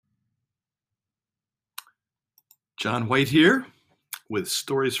John White here with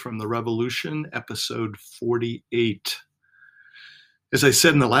Stories from the Revolution, episode 48. As I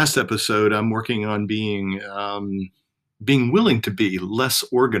said in the last episode, I'm working on being willing to be less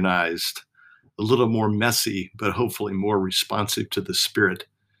organized, a little more messy, but hopefully more responsive to the Spirit.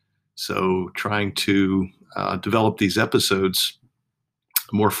 So trying to develop these episodes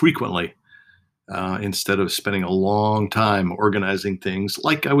more frequently instead of spending a long time organizing things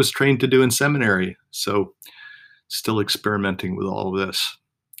like I was trained to do in seminary. So still experimenting with all of this.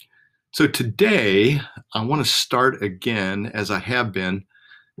 So today, I want to start again, as I have been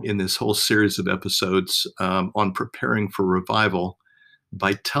in this whole series of episodes on preparing for revival,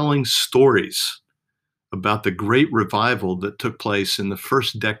 by telling stories about the great revival that took place in the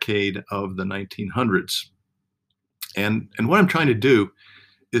first decade of the 1900s. And what I'm trying to do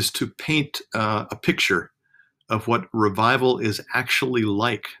is to paint a picture of what revival is actually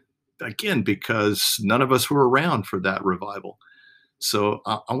like. Again, because none of us were around for that revival. So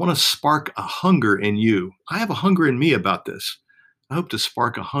I want to spark a hunger in you. I have a hunger in me about this. I hope to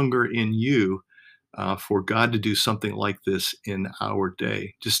spark a hunger in you for God to do something like this in our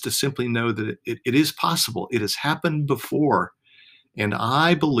day. Just to simply know that it is possible. It has happened before. And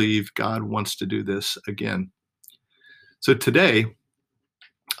I believe God wants to do this again. So today,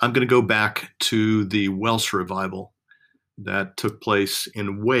 I'm going to go back to the Welsh revival that took place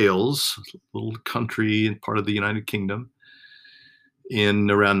in Wales, a little country and part of the United Kingdom,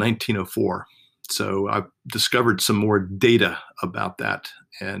 in around 1904. So I've discovered some more data about that,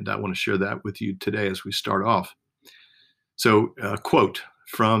 and I want to share that with you today as we start off. So, quote,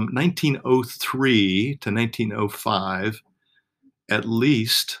 from 1903 to 1905, at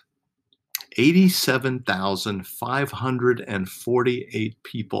least 87,548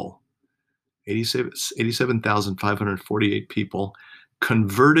 people 87,548 people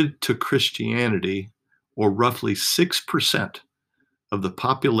converted to Christianity, or roughly 6% of the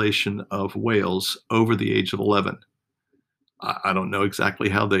population of Wales over the age of 11. I don't know exactly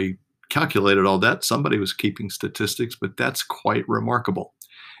how they calculated all that. Somebody was keeping statistics, but that's quite remarkable.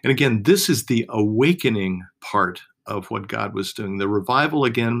 And again, this is the awakening part of what God was doing. The revival,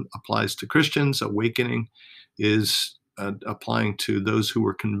 again, applies to Christians. Awakening is applying to those who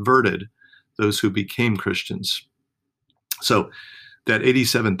were converted, those who became Christians. So that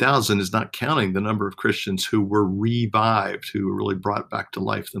 87,000 is not counting the number of Christians who were revived, who were really brought back to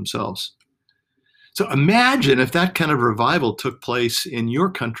life themselves. So imagine if that kind of revival took place in your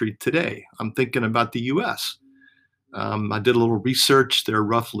country today. I'm thinking about the U.S. I did a little research. There are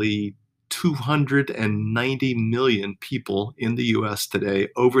roughly 290 million people in the U.S. today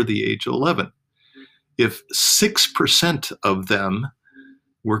over the age of 11. If 6% of them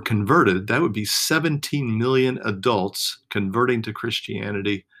were converted, that would be 17 million adults converting to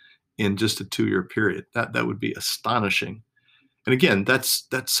Christianity in just a 2-year period. That would be astonishing. And again, that's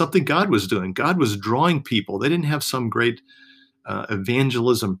something God was doing. God was drawing people. They didn't have some great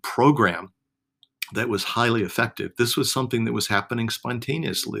evangelism program that was highly effective. This was something that was happening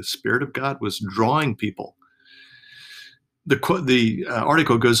spontaneously. The Spirit of God was drawing people. The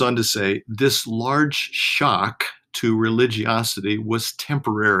article goes on to say, this large shock to religiosity was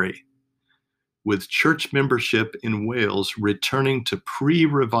temporary, with church membership in Wales returning to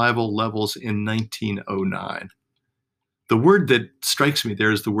pre-revival levels in 1909. The word that strikes me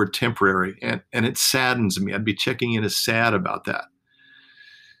there is the word temporary, and it saddens me. I'd be checking in as sad about that.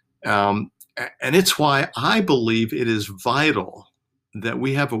 And it's why I believe it is vital that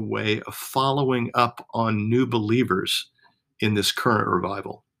we have a way of following up on new believers in this current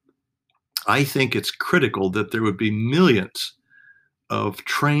revival. I think it's critical that there would be millions of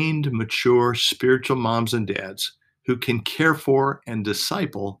trained, mature spiritual moms and dads who can care for and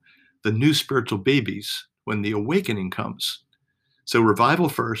disciple the new spiritual babies when the awakening comes. So revival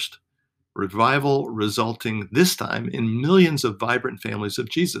first, revival resulting this time in millions of vibrant families of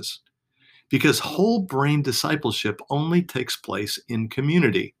Jesus. Because whole brain discipleship only takes place in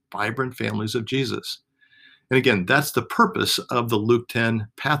community, vibrant families of Jesus. And again, that's the purpose of the Luke 10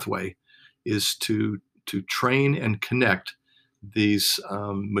 pathway, is to train and connect these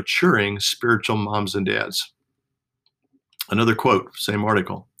maturing spiritual moms and dads. Another quote, same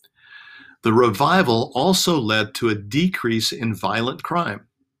article. The revival also led to a decrease in violent crime.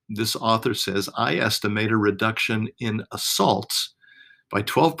 This author says, I estimate a reduction in assaults by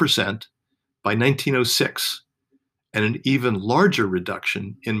 12% by 1906, and an even larger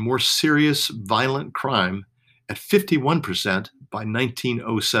reduction in more serious violent crime at 51% by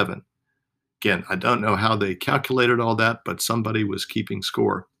 1907. Again, I don't know how they calculated all that, but somebody was keeping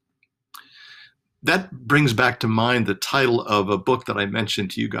score. That brings back to mind the title of a book that I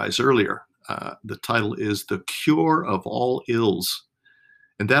mentioned to you guys earlier. The title is The Cure of All Ills.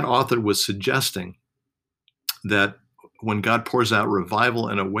 And that author was suggesting that when God pours out revival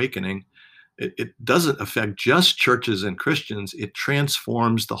and awakening, it doesn't affect just churches and Christians, it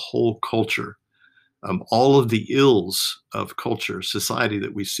transforms the whole culture. All of the ills of culture, society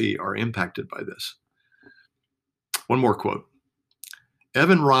that we see are impacted by this. One more quote.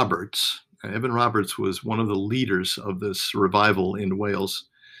 Evan Roberts was one of the leaders of this revival in Wales.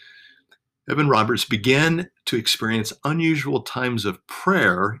 Evan Roberts began to experience unusual times of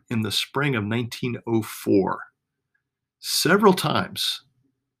prayer in the spring of 1904. Several times,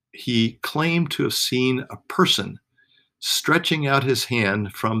 he claimed to have seen a person stretching out his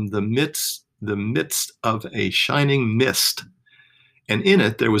hand from the midst of a shining mist, and in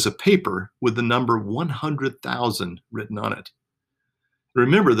it there was a paper with the number 100,000 written on it.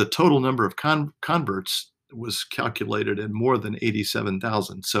 Remember, the total number of converts was calculated at more than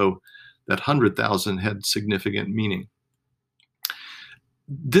 87,000, so that 100,000 had significant meaning.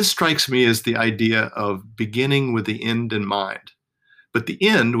 This strikes me as the idea of beginning with the end in mind. But the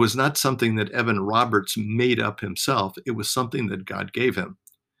end was not something that Evan Roberts made up himself. It was something that God gave him.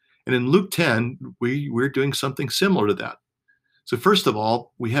 And in Luke 10, we're doing something similar to that. So first of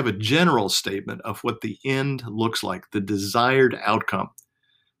all, we have a general statement of what the end looks like, the desired outcome.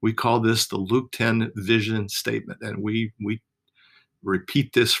 We call this the Luke 10 vision statement, and we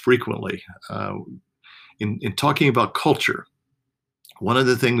repeat this frequently. In talking about culture, one of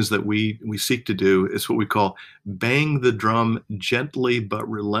the things that we seek to do is what we call bang the drum gently but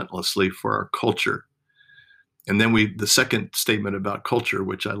relentlessly for our culture. And then the second statement about culture,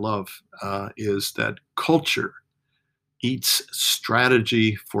 which I love, is that culture eats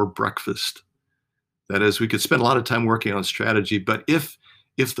strategy for breakfast. That is, we could spend a lot of time working on strategy, but if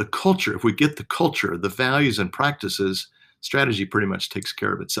we get the culture, the values and practices, strategy pretty much takes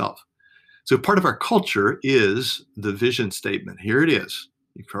care of itself. So part of our culture is the vision statement. Here it is.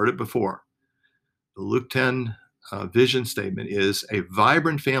 You've heard it before. The Luke 10 vision statement is a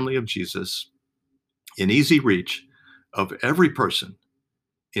vibrant family of Jesus in easy reach of every person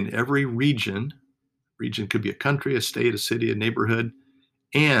in every region. Region could be a country, a state, a city, a neighborhood,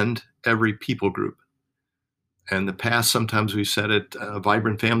 and every people group. In the past, sometimes we said it, a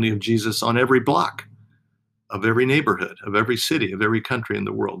vibrant family of Jesus on every block of every neighborhood, of every city, of every country in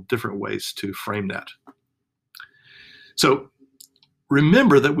the world, different ways to frame that. So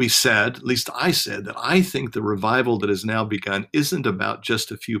remember that we said, at least I said, that I think the revival that has now begun isn't about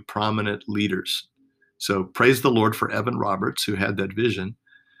just a few prominent leaders. So praise the Lord for Evan Roberts, who had that vision.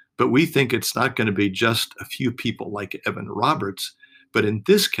 But we think it's not going to be just a few people like Evan Roberts. But in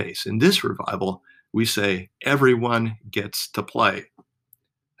this case, in this revival, we say everyone gets to play.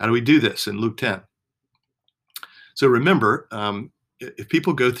 How do we do this in Luke 10? So remember, if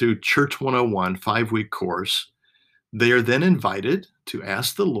people go through Church 101 5-week course, they are then invited to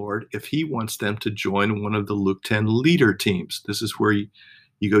ask the Lord if he wants them to join one of the Luke 10 leader teams. This is where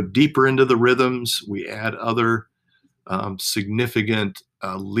you go deeper into the rhythms. We add other significant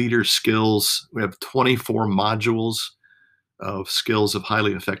leader skills. We have 24 modules of skills of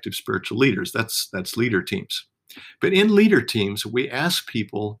highly effective spiritual leaders. That's leader teams. But in leader teams, we ask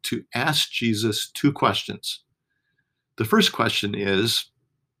people to ask Jesus 2 questions. The first question is,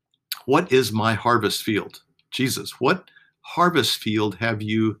 what is my harvest field? Jesus, what harvest field have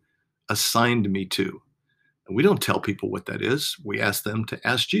you assigned me to? And we don't tell people what that is. We ask them to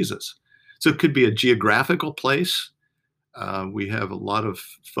ask Jesus. So it could be a geographical place. We have a lot of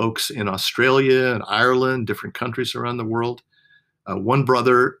folks in Australia and Ireland, different countries around the world. One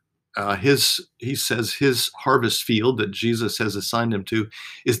brother, he says his harvest field that Jesus has assigned him to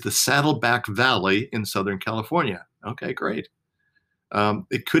is the Saddleback Valley in Southern California. Okay, great.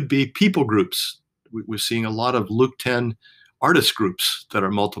 It could be people groups. We're seeing a lot of Luke 10 artist groups that are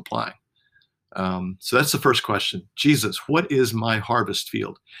multiplying. So that's the first question. Jesus, what is my harvest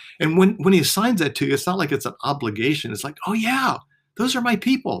field? And when he assigns that to you, it's not like it's an obligation. It's like, oh yeah, those are my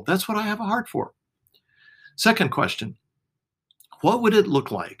people. That's what I have a heart for. Second question, what would it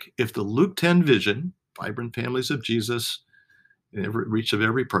look like if the Luke 10 vision, vibrant families of Jesus, in every reach of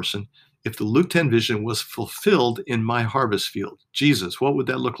every person, if the Luke 10 vision was fulfilled in my harvest field? Jesus, what would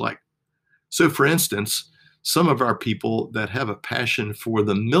that look like? So for instance, some of our people that have a passion for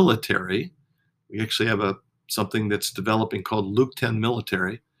the military, we actually have something that's developing called Luke 10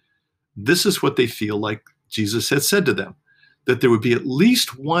 Military. This is what they feel like Jesus had said to them, that there would be at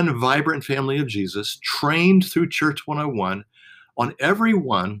least one vibrant family of Jesus trained through Church 101 on every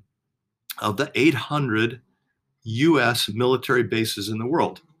one of the 800 U.S. military bases in the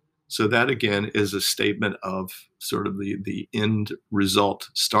world. So that again is a statement of sort of the end result,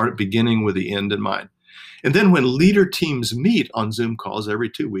 beginning with the end in mind. And then when leader teams meet on Zoom calls every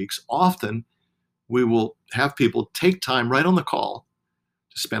 2 weeks, often we will have people take time right on the call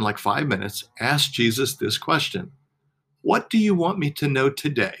to spend like 5 minutes, ask Jesus this question: what do you want me to know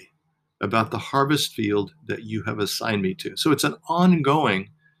today about the harvest field that you have assigned me to? So it's an ongoing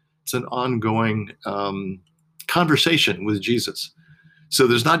conversation with Jesus. So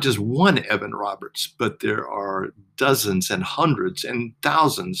there's not just one Evan Roberts, but there are dozens and hundreds and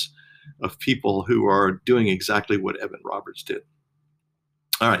thousands of people who are doing exactly what Evan Roberts did.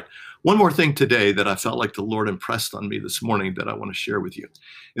 All right. One more thing today that I felt like the Lord impressed on me this morning that I want to share with you.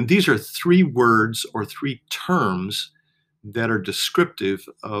 And these are 3 words or 3 terms that are descriptive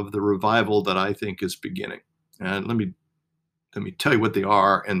of the revival that I think is beginning. And let me tell you what they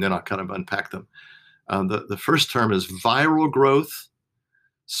are, and then I'll kind of unpack them. The first term is viral growth,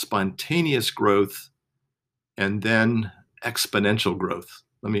 spontaneous growth, and then exponential growth.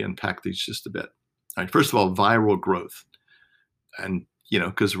 Let me unpack these just a bit. All right, first of all, viral growth. And,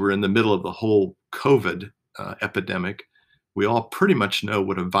 because we're in the middle of the whole COVID epidemic, we all pretty much know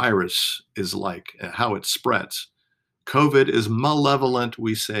what a virus is like, how it spreads. COVID is malevolent.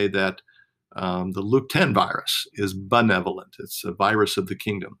 We say that the Luke 10 virus is benevolent. It's a virus of the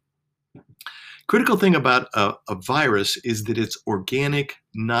kingdom. Critical thing about a virus is that it's organic,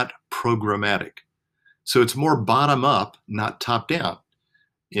 not programmatic. So it's more bottom up, not top down.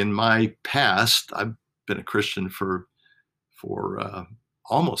 In my past, I've been a Christian for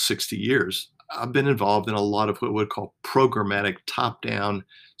almost 60 years. I've been involved in a lot of what we would call programmatic top-down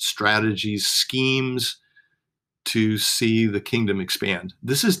strategies, schemes to see the kingdom expand.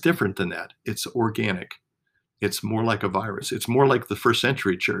 This is different than that. It's organic. It's more like a virus. It's more like the first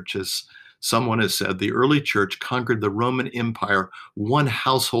century church. As someone has said, the early church conquered the Roman Empire one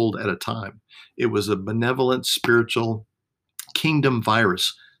household at a time. It was a benevolent, spiritual kingdom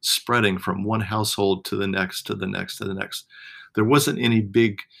virus spreading from one household to the next, to the next, to the next. There wasn't any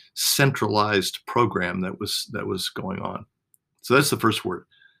big centralized program that was going on. So that's the first word,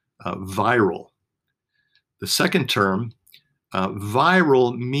 viral. The second term,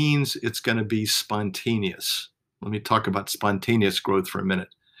 viral, means it's going to be spontaneous. Let me talk about spontaneous growth for a minute.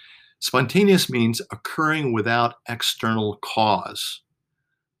 Spontaneous means occurring without external cause,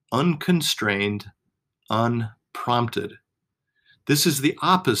 unconstrained, unprompted. This is the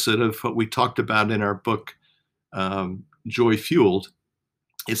opposite of what we talked about in our book, Joy Fueled.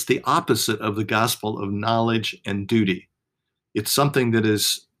 It's the opposite of the gospel of knowledge and duty. It's something that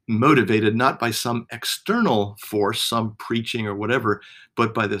is motivated not by some external force, some preaching or whatever,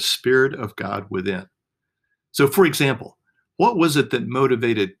 but by the Spirit of God within. So, for example, what was it that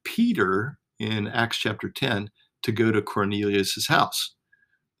motivated Peter in Acts chapter 10 to go to Cornelius' house?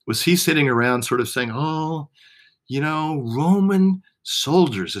 Was he sitting around sort of saying, Roman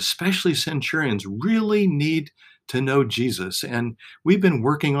soldiers, especially centurions, really need to know Jesus, and we've been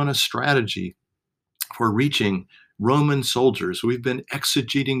working on a strategy for reaching Roman soldiers. We've been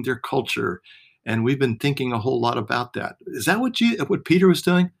exegeting their culture, and we've been thinking a whole lot about that. Is that what Peter was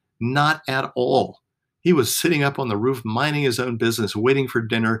doing? Not at all. He was sitting up on the roof, minding his own business, waiting for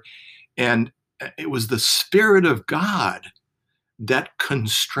dinner, and it was the Spirit of God that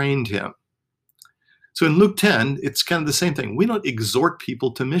constrained him. So in Luke 10, it's kind of the same thing. We don't exhort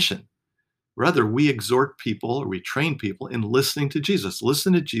people to mission. Rather, we exhort people, or we train people in listening to Jesus.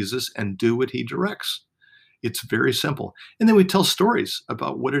 Listen to Jesus and do what he directs. It's very simple. And then we tell stories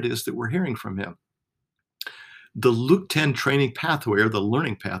about what it is that we're hearing from him. The Luke 10 training pathway, or the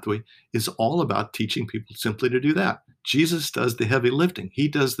learning pathway, is all about teaching people simply to do that. Jesus does the heavy lifting. He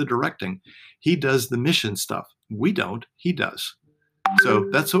does the directing. He does the mission stuff. We don't. He does. So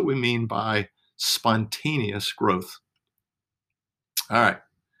that's what we mean by spontaneous growth. All right.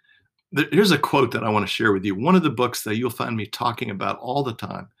 Here's a quote that I want to share with you. One of the books that you'll find me talking about all the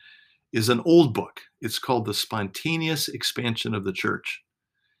time is an old book. It's called The Spontaneous Expansion of the Church.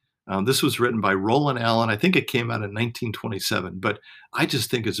 This was written by Roland Allen. I think it came out in 1927, but I just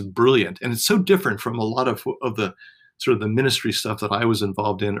think it's brilliant. And it's so different from a lot of the sort of the ministry stuff that I was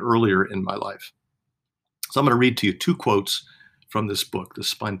involved in earlier in my life. So I'm going to read to you 2 quotes from this book, The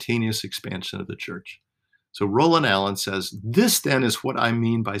Spontaneous Expansion of the Church. So Roland Allen says, "This then is what I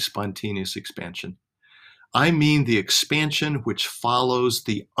mean by spontaneous expansion. I mean the expansion which follows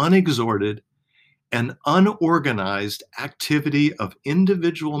the unexhorted and unorganized activity of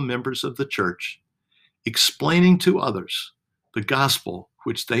individual members of the church, explaining to others the gospel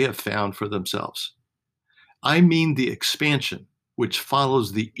which they have found for themselves. I mean the expansion which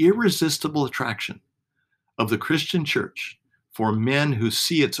follows the irresistible attraction of the Christian church for men who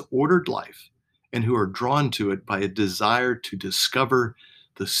see its ordered life and who are drawn to it by a desire to discover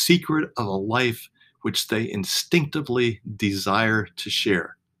the secret of a life which they instinctively desire to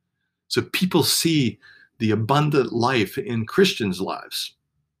share. So people see the abundant life in Christians' lives.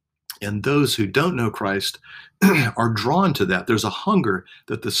 And those who don't know Christ are drawn to that. There's a hunger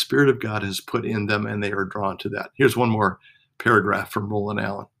that the Spirit of God has put in them, and they are drawn to that. Here's one more paragraph from Roland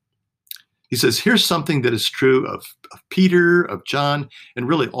Allen. He says, here's something that is true of Peter, of John, and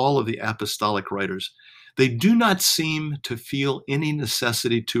really all of the apostolic writers. They do not seem to feel any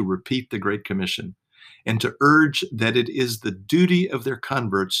necessity to repeat the Great Commission and to urge that it is the duty of their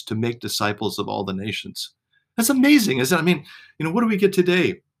converts to make disciples of all the nations. That's amazing, isn't it? I mean, what do we get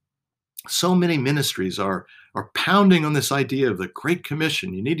today? So many ministries are pounding on this idea of the Great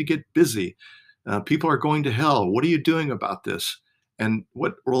Commission. You need to get busy. People are going to hell. What are you doing about this? And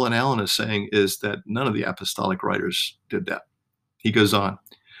what Roland Allen is saying is that none of the apostolic writers did that. He goes on,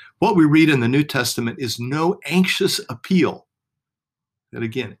 what we read in the New Testament is no anxious appeal. And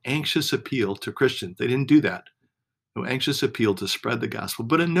again, anxious appeal to Christians. They didn't do that. No anxious appeal to spread the gospel,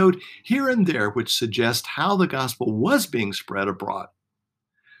 but a note here and there which suggests how the gospel was being spread abroad.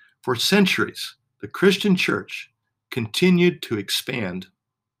 For centuries, the Christian church continued to expand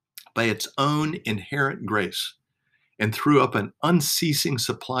by its own inherent grace and threw up an unceasing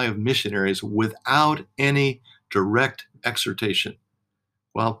supply of missionaries without any direct exhortation.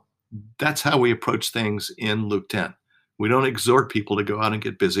 Well, that's how we approach things in Luke 10. We don't exhort people to go out and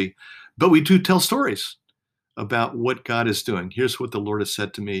get busy, but we do tell stories about what God is doing. Here's what the Lord has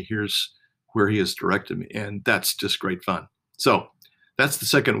said to me. Here's where he has directed me. And that's just great fun. So that's the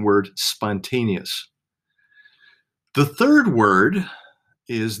second word, spontaneous. The third word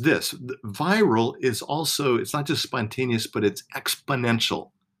is this. Viral is also, it's not just spontaneous, but it's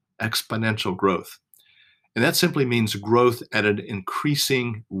exponential growth. And that simply means growth at an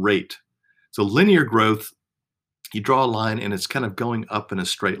increasing rate. So linear growth, you draw a line and it's kind of going up in a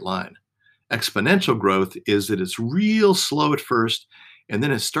straight line. Exponential growth is that it's real slow at first, and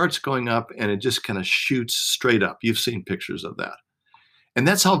then it starts going up and it just kind of shoots straight up. You've seen pictures of that. And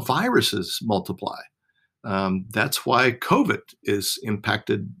that's how viruses multiply. That's why COVID has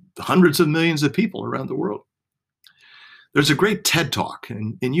impacted hundreds of millions of people around the world. There's a great TED Talk,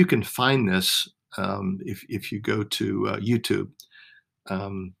 and you can find this if you go to YouTube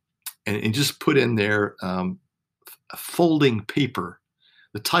and just put in there folding paper.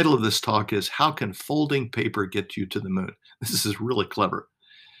 The title of this talk is How Can Folding Paper Get You to the Moon? This is really clever.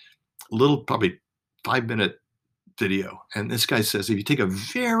 A little, probably 5-minute video. And this guy says, if you take a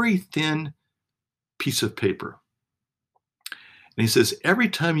very thin piece of paper, and he says, every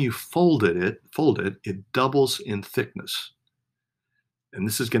time you fold it, it doubles in thickness. And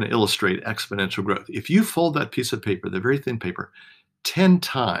this is going to illustrate exponential growth. If you fold that piece of paper, the very thin paper, 10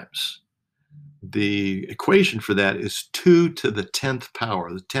 times, the equation for that is 2 to the 10th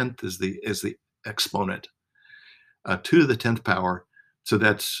power. The 10th is the exponent. 2 to the 10th power. So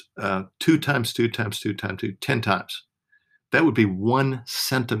that's 2 times 2 times 2 times 2, 10 times. That would be 1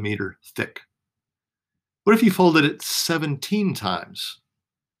 centimeter thick. What if you folded it 17 times?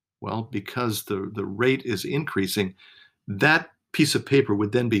 Well, because the rate is increasing, that piece of paper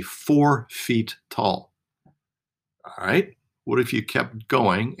would then be 4 feet tall. All right. What if you kept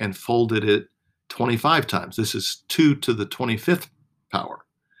going and folded it 25 times? This is 2 to the 25th power.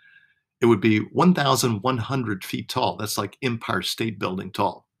 It would be 1,100 feet tall. That's like Empire State Building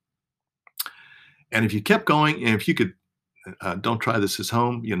tall. And if you kept going, and if you could, don't try this at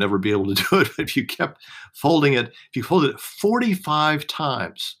home, you'll never be able to do it. But if you kept folding it, if you folded it 45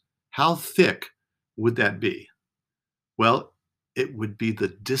 times, how thick would that be? Well, it would be the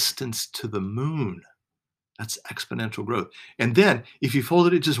distance to the moon. That's exponential growth. And then if you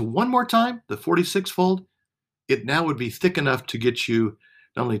folded it just one more time, the 46 fold, it now would be thick enough to get you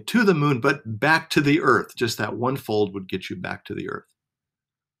not only to the moon, but back to the earth. Just that one fold would get you back to the earth.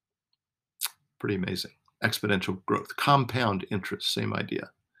 Pretty amazing. Exponential growth. Compound interest, same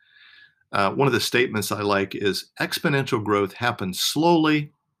idea. One of the statements I like is exponential growth happens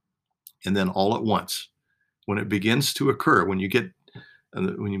slowly and then all at once. When it begins to occur, when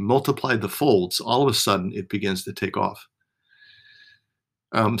you multiply the folds, all of a sudden it begins to take off.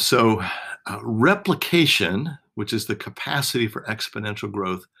 So replication, which is the capacity for exponential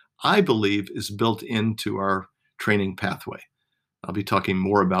growth, I believe is built into our training pathway. I'll be talking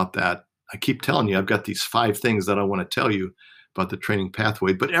more about that. I keep telling you, I've got these 5 things that I want to tell you about the training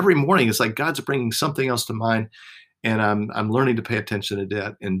pathway, but every morning it's like God's bringing something else to mind, and I'm learning to pay attention to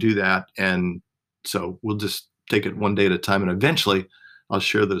that and do that. And so we'll just take it one day at a time, and eventually I'll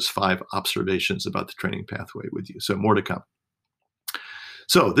share those 5 observations about the training pathway with you. So more to come.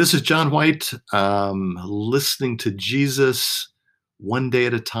 So this is John White, listening to Jesus one day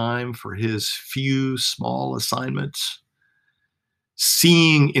at a time for his few small assignments,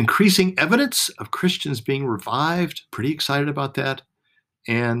 seeing increasing evidence of Christians being revived. Pretty excited about that,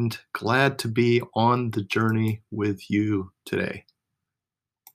 and glad to be on the journey with you today.